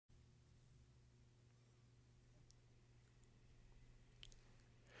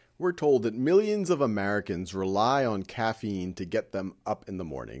We're told that millions of Americans rely on caffeine to get them up in the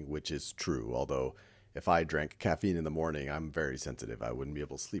morning, which is true, although if I drank caffeine in the morning, I'm very sensitive. I wouldn't be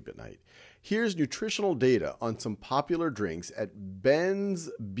able to sleep at night. Here's nutritional data on some popular drinks at Ben's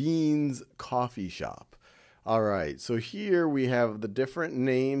Beans Coffee Shop. All right, so here we have the different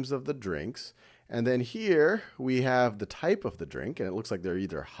names of the drinks, and then here we have the type of the drink, and it looks like they're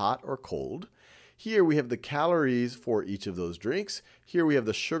either hot or cold. Here we have the calories for each of those drinks. Here we have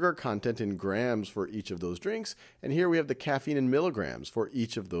the sugar content in grams for each of those drinks. And here we have the caffeine in milligrams for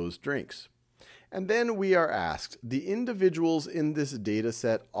each of those drinks. And then we are asked, the individuals in this data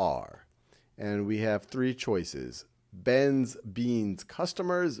set are, and we have three choices: Ben's Beans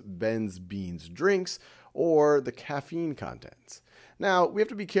customers, Ben's Beans drinks, or the caffeine contents. Now, we have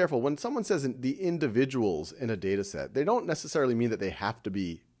to be careful. When someone says the individuals in a data set, they don't necessarily mean that they have to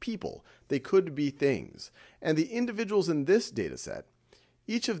be people. They could be things. And the individuals in this data set,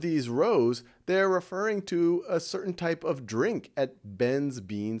 each of these rows, they're referring to a certain type of drink at Ben's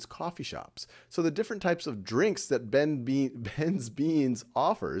Beans coffee shops. So the different types of drinks that Ben's Beans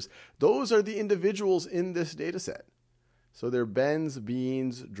offers, those are the individuals in this data set. So they're Ben's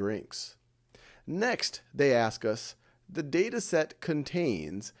Beans drinks. Next, they ask us, the data set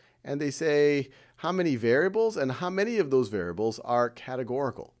contains, and they say how many variables and how many of those variables are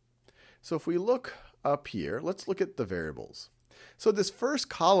categorical. So if we look up here, let's look at the variables. So this first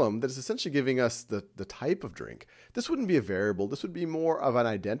column that is essentially giving us the type of drink, this wouldn't be a variable, this would be more of an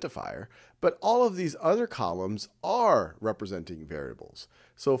identifier, but all of these other columns are representing variables.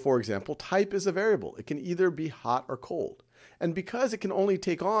 So for example, type is a variable. It can either be hot or cold. And because it can only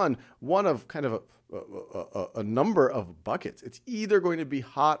take on one of kind of a number of buckets, it's either going to be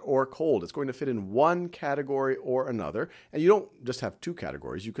hot or cold. It's going to fit in one category or another. And you don't just have two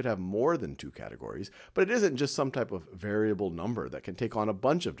categories. You could have more than two categories. But it isn't just some type of variable number that can take on a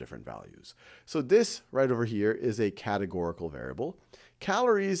bunch of different values. So this right over here is a categorical variable.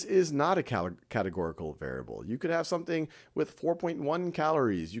 Calories is not a categorical variable. You could have something with 4.1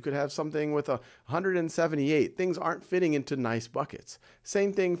 calories. You could have something with 178. Things aren't fitting into nice buckets.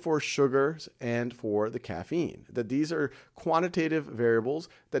 Same thing for sugars and for the caffeine. That these are quantitative variables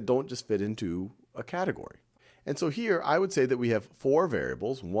that don't just fit into a category. And so here I would say that we have four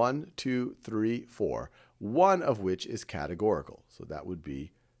variables, 1, 2, 3, 4, one of which is categorical. So that would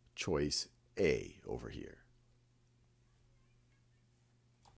be choice A over here.